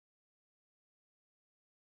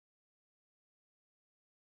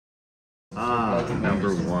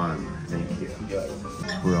Number one. Thank you.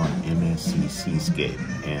 We're on MSC Seascape,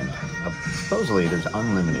 and supposedly there's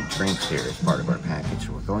unlimited drinks here as part of our package.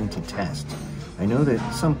 We're going to test. I know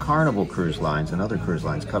that some Carnival cruise lines and other cruise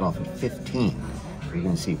lines cut off at 15. We're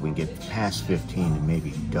going to see if we can get past 15 and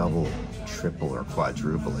maybe double, triple, or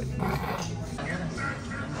quadruple it.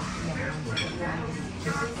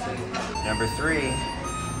 Number 3.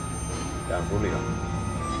 Don Julio.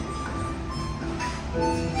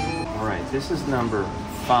 All right, this is number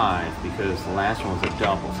 5 because the last one was a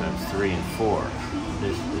double, so it's 3 and 4.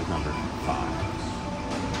 This is number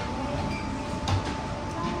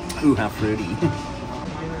 5. Ooh, how fruity.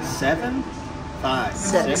 7, 5,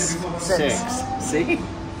 6. See?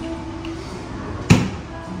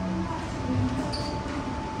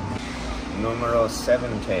 Numero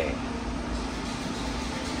 7K.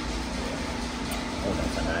 Oh,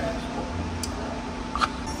 that's a nice.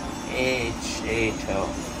 H8O.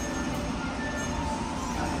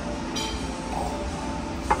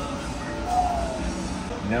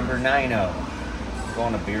 Number 90. I'm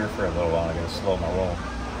going to beer for a little while. I gotta slow my roll.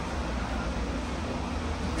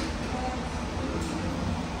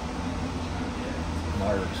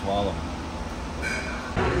 Harder to swallow.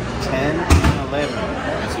 10 and 11.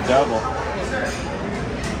 It's a double.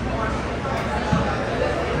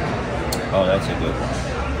 Oh, that's a good one.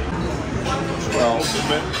 12.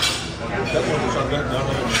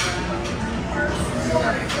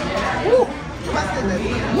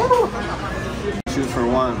 2 for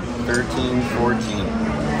 1. 13, 14.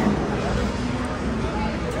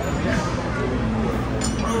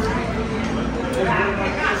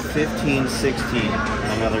 15, 16.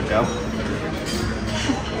 Another double.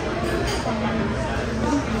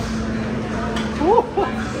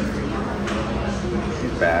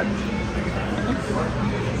 Too bad.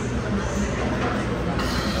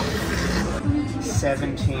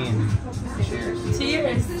 17. Cheers.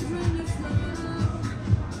 Cheers.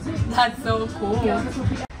 That's so cool.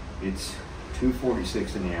 It's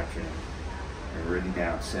 2:46 in the afternoon. We're already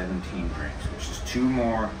down 17 drinks, which is 2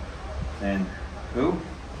 more than who?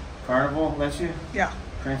 Carnival lets you? Yeah.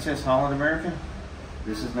 Princess Holland American?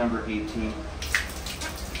 This is number 18.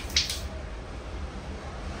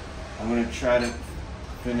 I'm going to try to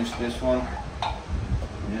finish this one.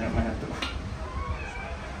 And then I'm going to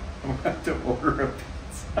have to order a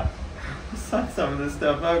pizza. Suck some of this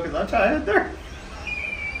stuff out because I'm trying to hit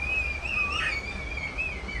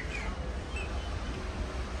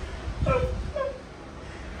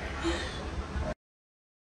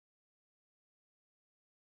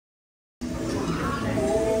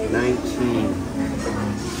 19.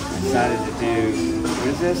 Decided to do, what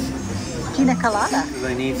is this? Pina colada. Because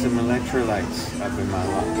I need some electrolytes up in my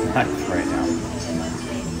life right now.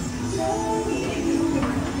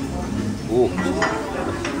 Ooh.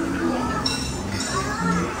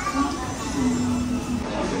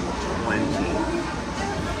 20.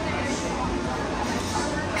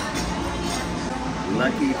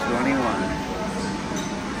 Lucky 21.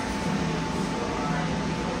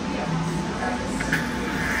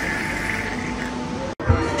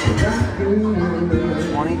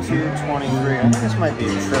 22, 23. I think this might be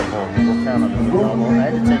a triple. We'll count up the double. I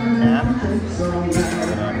had to take a nap.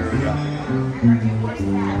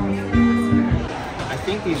 I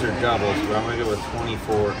think these are doubles, but I'm going to go with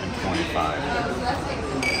 24 and 25.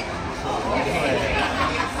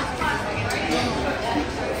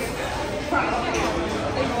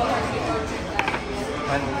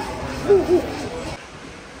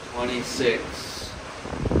 $26.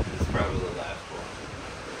 It's probably the last.